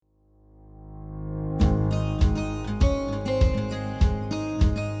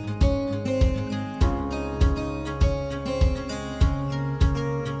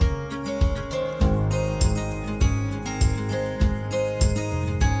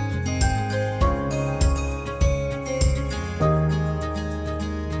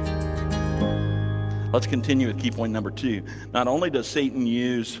Let's continue with key point number 2. Not only does Satan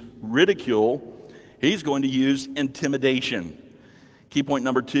use ridicule, he's going to use intimidation. Key point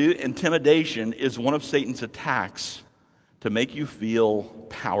number 2, intimidation is one of Satan's attacks to make you feel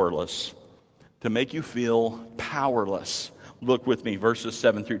powerless. To make you feel powerless. Look with me, verses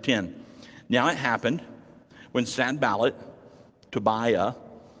 7 through 10. Now it happened when Sanballat, Tobiah,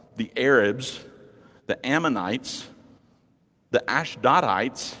 the Arabs, the Ammonites, the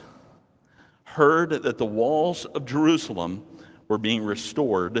Ashdodites heard that the walls of Jerusalem were being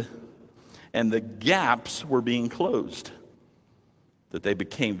restored and the gaps were being closed, that they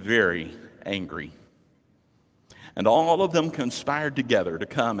became very angry. And all of them conspired together to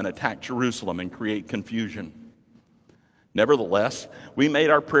come and attack Jerusalem and create confusion. Nevertheless, we made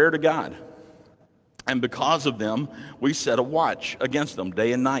our prayer to God, and because of them, we set a watch against them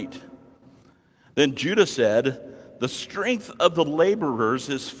day and night. Then Judah said, "The strength of the laborers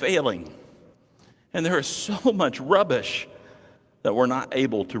is failing, and there is so much rubbish that we're not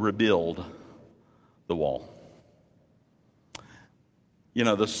able to rebuild the wall." You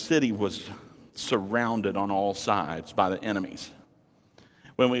know, the city was surrounded on all sides by the enemies.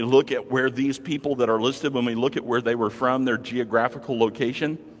 When we look at where these people that are listed, when we look at where they were from, their geographical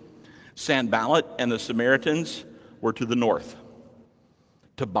location, Sanballat and the Samaritans were to the north.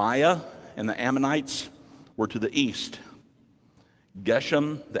 Tobiah and the Ammonites were to the east.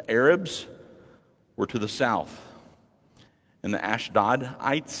 Geshem, the Arabs, were to the south. And the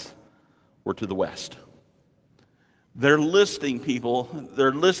Ashdodites were to the west. They're listing people,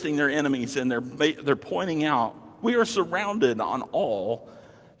 they're listing their enemies, and they're pointing out, we are surrounded on all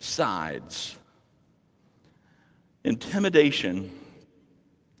sides. Intimidation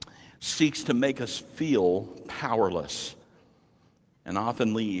seeks to make us feel powerless and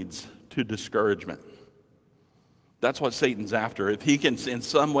often leads to discouragement. That's what Satan's after. If he can, in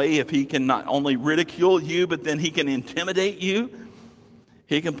some way, if he can not only ridicule you, but then he can intimidate you,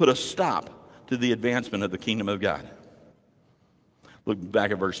 he can put a stop to the advancement of the kingdom of God. Look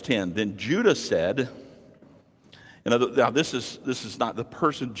back at verse 10. Then Judah said, now this is not the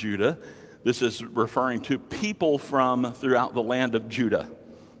person Judah. This is referring to people from throughout the land of Judah,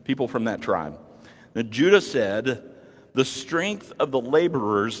 people from that tribe. Then Judah said, "The strength of the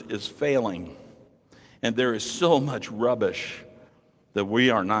laborers is failing, and there is so much rubbish that we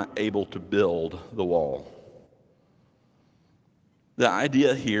are not able to build the wall." The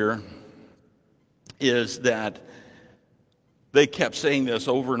idea here is that they kept saying this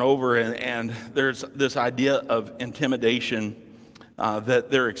over and over, and there's this idea of intimidation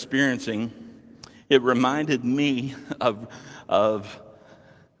that they're experiencing. It reminded me of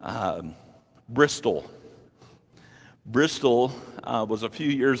Bristol. Bristol was a few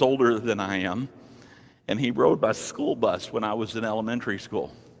years older than I am, and he rode my school bus when I was in elementary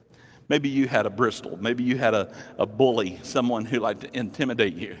school. Maybe you had a Bristol. Maybe you had a bully, someone who liked to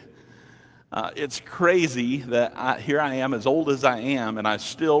intimidate you. It's crazy that here I am, as old as I am, and I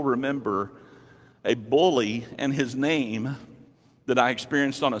still remember a bully and his name that I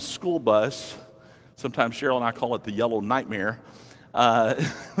experienced on a school bus. Sometimes Cheryl and I call it the yellow nightmare.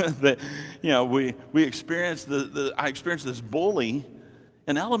 That we experienced I experienced this bully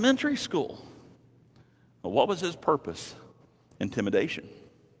in elementary school. Well, what was his purpose? Intimidation.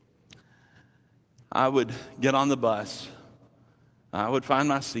 I would get on the bus. I would find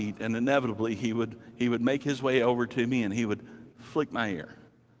my seat, and inevitably he would make his way over to me, and he would flick my ear,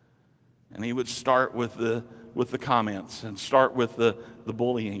 and he would start with the comments, and start with the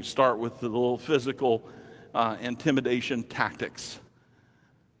bullying, start with the little physical intimidation tactics.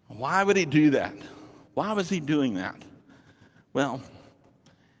 Why would he do that? Why was he doing that? Well,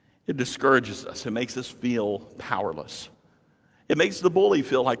 it discourages us. It makes us feel powerless. It makes the bully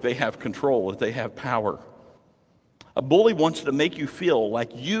feel like they have control, that they have power. A bully wants to make you feel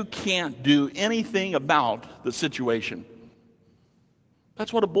like you can't do anything about the situation.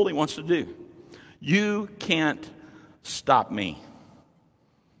 That's what a bully wants to do. You can't stop me.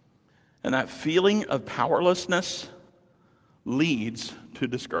 And that feeling of powerlessness leads to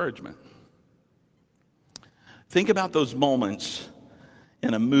discouragement. Think about those moments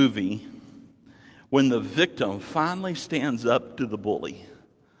in a movie when the victim finally stands up to the bully.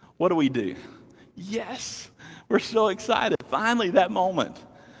 What do? Yes, we're so excited. Finally, that moment.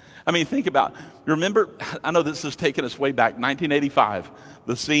 I mean, think about, remember, I know this has taken us way back, 1985,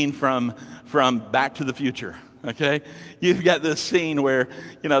 the scene from Back to the Future, okay? You've got this scene where,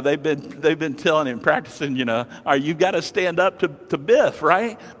 they've been telling him, practicing, all right, you've got to stand up to Biff,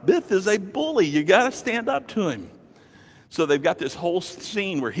 right? Biff is a bully. You got to stand up to him. So they've got this whole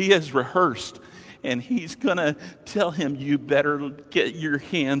scene where he has rehearsed, and he's going to tell him, you better get your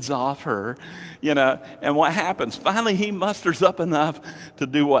hands off her, you know. And what happens? Finally, he musters up enough to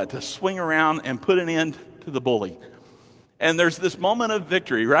do what? To swing around and put an end to the bully. And there's this moment of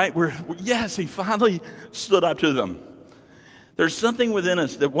victory, right? Where, yes, he finally stood up to them. There's something within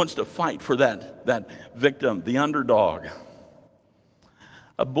us that wants to fight for that victim, the underdog.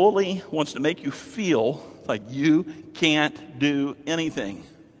 A bully wants to make you feel like you can't do anything.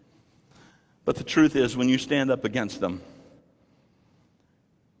 But the truth is, when you stand up against them,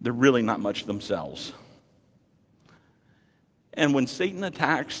 they're really not much themselves. And when Satan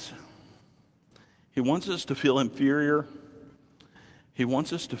attacks, he wants us to feel inferior. He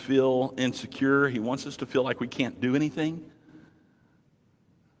wants us to feel insecure. He wants us to feel like we can't do anything.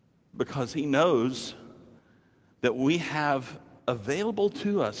 Because he knows that we have available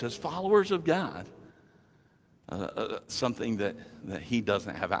to us as followers of God something that he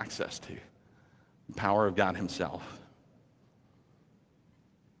doesn't have access to. The power of God himself.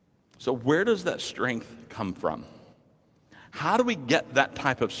 So where does that strength come from? How do we get that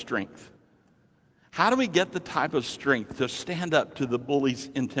type of strength? How do we get the type of strength to stand up to the bully's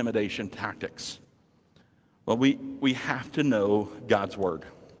intimidation tactics? Well, we have to know God's word.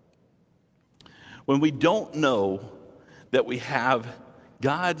 When we don't know that we have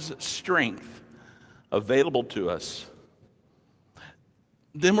God's strength available to us,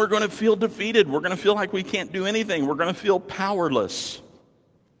 then we're going to feel defeated. We're going to feel like we can't do anything. We're going to feel powerless.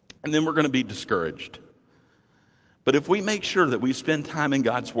 And then we're going to be discouraged. But if we make sure that we spend time in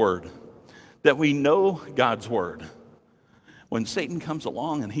God's word, that we know God's word, when Satan comes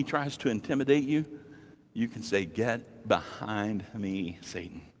along and he tries to intimidate you, you can say, "Get behind me,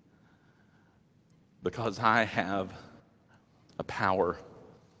 Satan. Because I have a power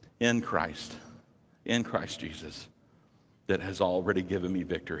in Christ Jesus, that has already given me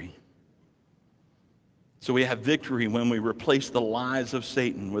victory." So we have victory when we replace the lies of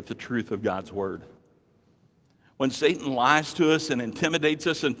Satan with the truth of God's word. When Satan lies to us and intimidates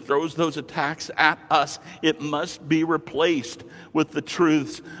us and throws those attacks at us, it must be replaced with the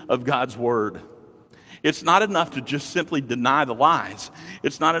truths of God's word. It's not enough to just simply deny the lies.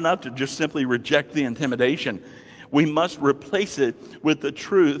 It's not enough to just simply reject the intimidation. We must replace it with the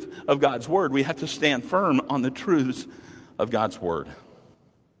truth of God's word. We have to stand firm on the truths of God's word.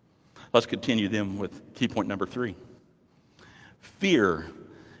 Let's continue then with key point number 3. Fear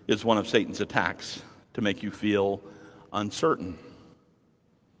is one of Satan's attacks to make you feel uncertain.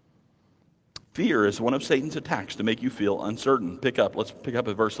 Fear is one of Satan's attacks to make you feel uncertain. Let's pick up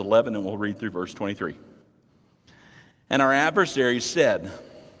at verse 11 and we'll read through verse 23. And our adversaries said,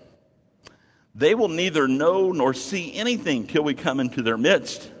 "They will neither know nor see anything till we come into their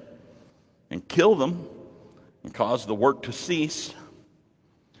midst and kill them and cause the work to cease."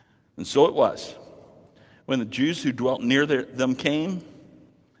 And so it was, when the Jews who dwelt near them came,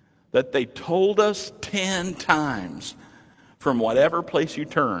 that they told us 10 times, "From whatever place you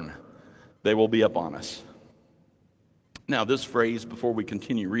turn, they will be upon us." Now this phrase, before we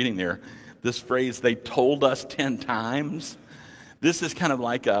continue reading there, this phrase, "they told us 10 times," this is kind of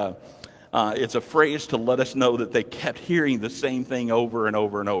like it's a phrase to let us know that they kept hearing the same thing over and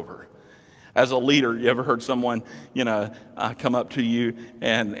over and over. As a leader, you ever heard someone, come up to you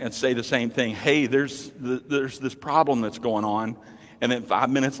and say the same thing? "Hey, there's this problem that's going on." And then 5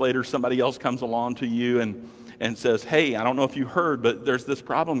 minutes later, somebody else comes along to you and says, "Hey, I don't know if you heard, but there's this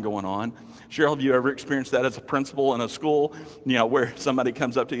problem going on." Cheryl, have you ever experienced that as a principal in a school, where somebody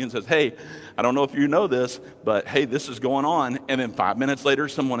comes up to you and says, "Hey, I don't know if you know this, but hey, this is going on." And then 5 minutes later,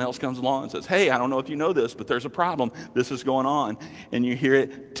 someone else comes along and says, "Hey, I don't know if you know this, but there's a problem. This is going on." And you hear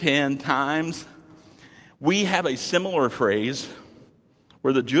it 10 times. We have a similar phrase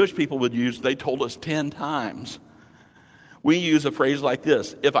where the Jewish people would use, "They told us 10 times." We use a phrase like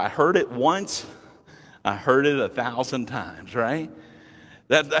this: "If I heard it once, I heard it 1,000 times," right?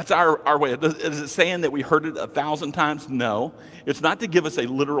 That's our way. Is it saying that we heard it 1,000 times? No. It's not to give us a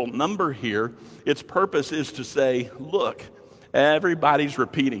literal number here. Its purpose is to say, look, everybody's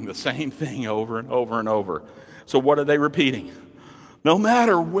repeating the same thing over and over and over. So what are they repeating? No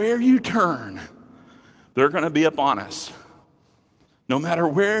matter where you turn, they're going to be upon us. No matter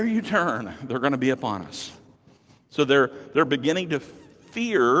where you turn, they're going to be upon us. So they're beginning to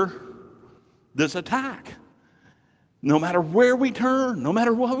fear this attack. No matter where we turn, no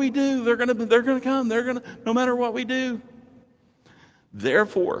matter what we do, they're going to come. No matter what we do.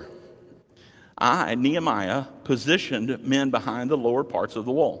 Therefore, I, Nehemiah, positioned men behind the lower parts of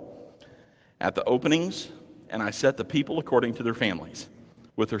the wall at the openings, and I set the people according to their families,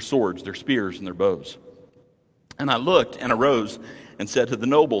 with their swords, their spears, and their bows. And I looked and arose and said to the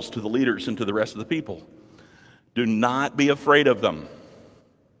nobles, to the leaders, and to the rest of the people, do not be afraid of them.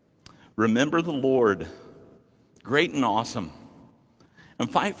 Remember the Lord, great and awesome,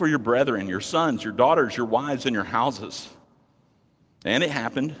 and fight for your brethren, your sons, your daughters, your wives, and your houses. And it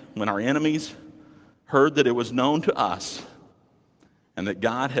happened when our enemies heard that it was known to us and that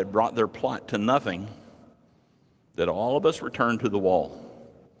God had brought their plot to nothing, that all of us returned to the wall,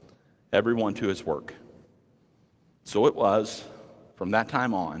 everyone to his work. So it was, from that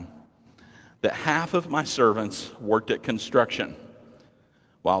time on, that half of my servants worked at construction,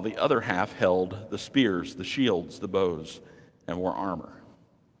 while the other half held the spears, the shields, the bows, and wore armor.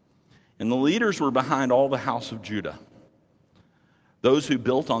 And the leaders were behind all the house of Judah. Those who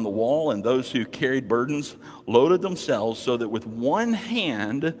built on the wall and those who carried burdens loaded themselves so that with one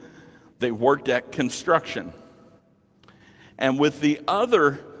hand they worked at construction, and with the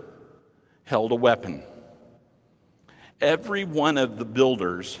other held a weapon. Every one of the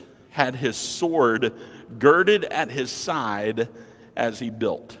builders had his sword girded at his side as he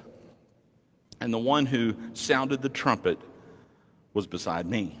built. And the one who sounded the trumpet was beside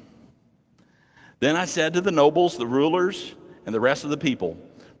me. Then I said to the nobles, the rulers, and the rest of the people,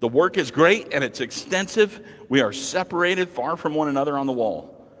 the work is great and it's extensive. We are separated far from one another on the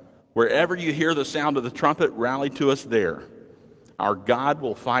wall. Wherever you hear the sound of the trumpet, rally to us there. Our God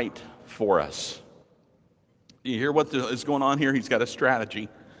will fight for us. You hear what is going on here? He's got a strategy.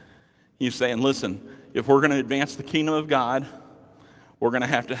 He's saying, listen, if we're going to advance the kingdom of God, we're going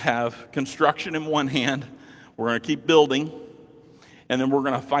to have construction in one hand, we're going to keep building, and then we're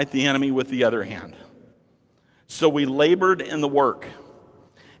going to fight the enemy with the other hand. So we labored in the work,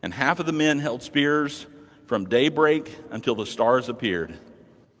 and half of the men held spears from daybreak until the stars appeared.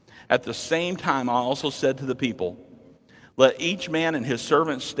 At the same time, I also said to the people, let each man and his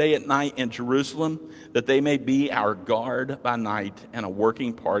servant stay at night in Jerusalem, that they may be our guard by night and a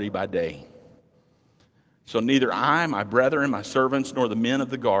working party by day. So neither I, my brethren, my servants, nor the men of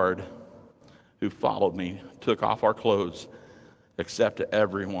the guard who followed me took off our clothes, except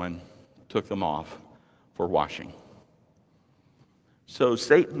everyone took them off for washing. So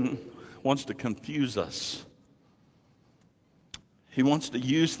Satan wants to confuse us. He wants to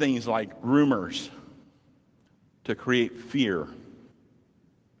use things like rumors to create fear.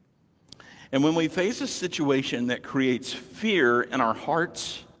 And when we face a situation that creates fear in our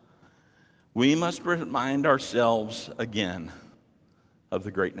hearts, we must remind ourselves again of the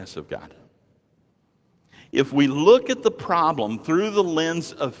greatness of God. If we look at the problem through the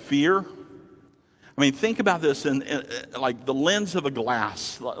lens of fear, I mean, think about this in like the lens of a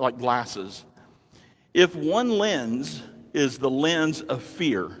glass, like glasses. If one lens is the lens of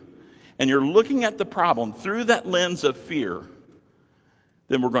fear, and you're looking at the problem through that lens of fear,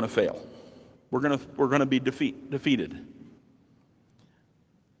 then we're going to fail. We're going to be defeated.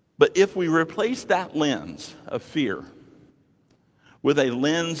 But if we replace that lens of fear with a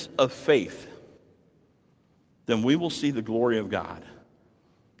lens of faith, then we will see the glory of God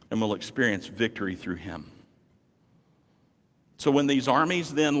and will experience victory through him. So when these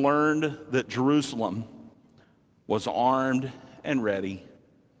armies then learned that Jerusalem was armed and ready,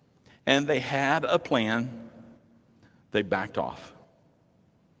 and they had a plan, they backed off.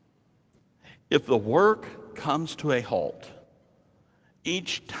 If the work comes to a halt,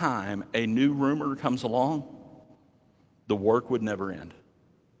 each time a new rumor comes along, the work would never end.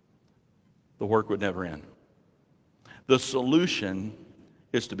 The work would never end. The solution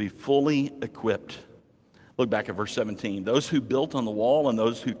is to be fully equipped. Look back at verse 17. Those who built on the wall and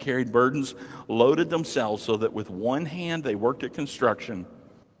those who carried burdens loaded themselves so that with one hand they worked at construction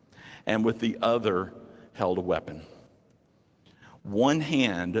and with the other held a weapon. One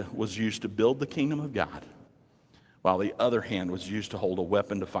hand was used to build the kingdom of God, while the other hand was used to hold a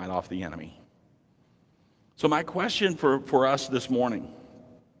weapon to fight off the enemy. So my question for us this morning,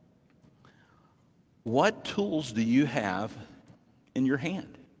 what tools do you have in your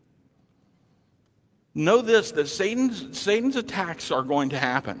hand? Know this, that Satan's attacks are going to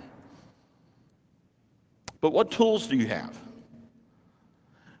happen. But what tools do you have?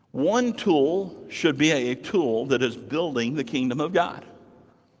 One tool should be a tool that is building the kingdom of God.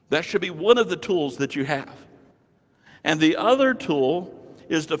 That should be one of the tools that you have. And the other tool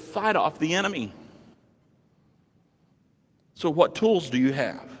is to fight off the enemy. So what tools do you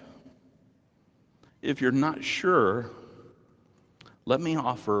have? If you're not sure, let me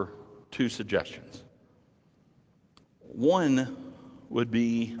offer two suggestions. One would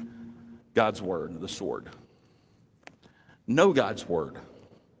be God's word, the sword. Know God's word.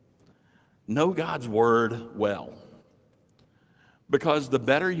 Know God's word well. Because the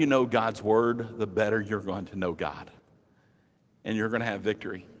better you know God's word, the better you're going to know God. And you're going to have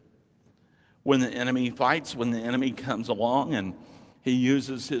victory. When the enemy fights, when the enemy comes along and he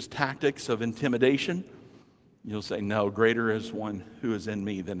uses his tactics of intimidation, you'll say, no, greater is one who is in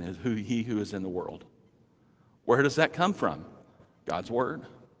me than he who is in the world. Where does that come from? God's word.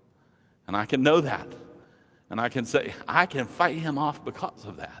 And I can know that. And I can say, I can fight him off because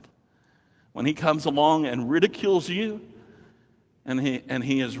of that. When he comes along and ridicules you, and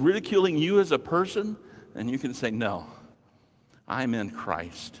he is ridiculing you as a person, then you can say, no, I'm in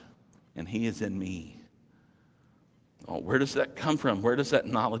Christ, and he is in me. Oh, where does that come from? Where does that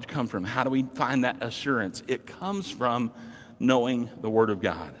knowledge come from? How do we find that assurance? It comes from knowing the Word of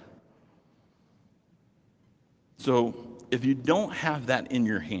God. So if you don't have that in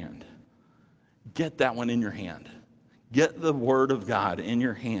your hand, get that one in your hand. Get the Word of God in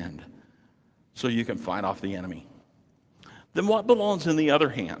your hand so you can fight off the enemy. Then what belongs in the other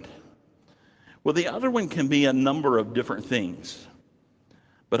hand? Well, the other one can be a number of different things.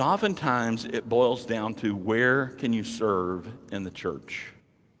 But oftentimes it boils down to where can you serve in the church?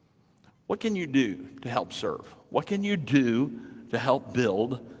 What can you do to help serve? What can you do to help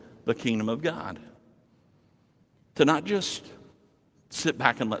build the kingdom of God? To not just sit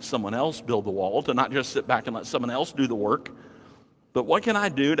back and let someone else build the wall, to not just sit back and let someone else do the work, but what can I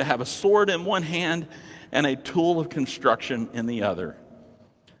do to have a sword in one hand and a tool of construction in the other?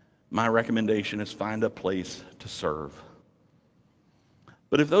 My recommendation is find a place to serve.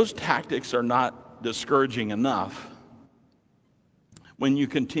 But if those tactics are not discouraging enough, when you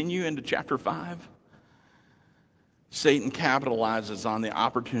continue into chapter 5, Satan capitalizes on the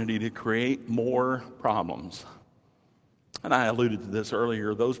opportunity to create more problems. And I alluded to this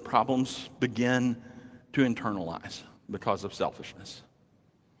earlier. Those problems begin to internalize because of selfishness.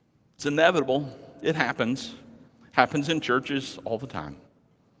 It's inevitable. It happens. Happens in churches all the time.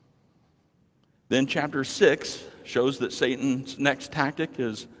 Then chapter 6 shows that Satan's next tactic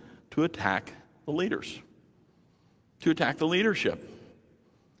is to attack the leaders, to attack the leadership.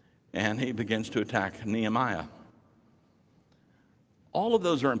 And he begins to attack Nehemiah. All of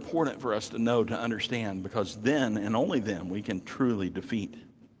those are important for us to know, to understand, because then and only then we can truly defeat.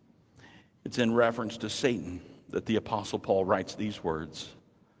 It's in reference to Satan that the Apostle Paul writes these words,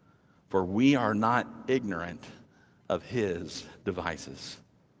 "For we are not ignorant of his devices."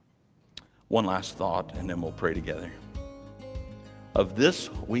 One last thought, and then we'll pray together. Of this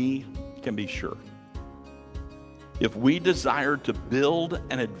we can be sure. If we desire to build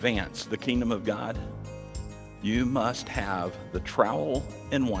and advance the kingdom of God, you must have the trowel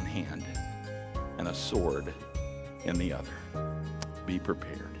in one hand and a sword in the other. Be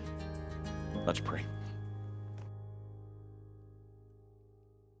prepared. Let's pray.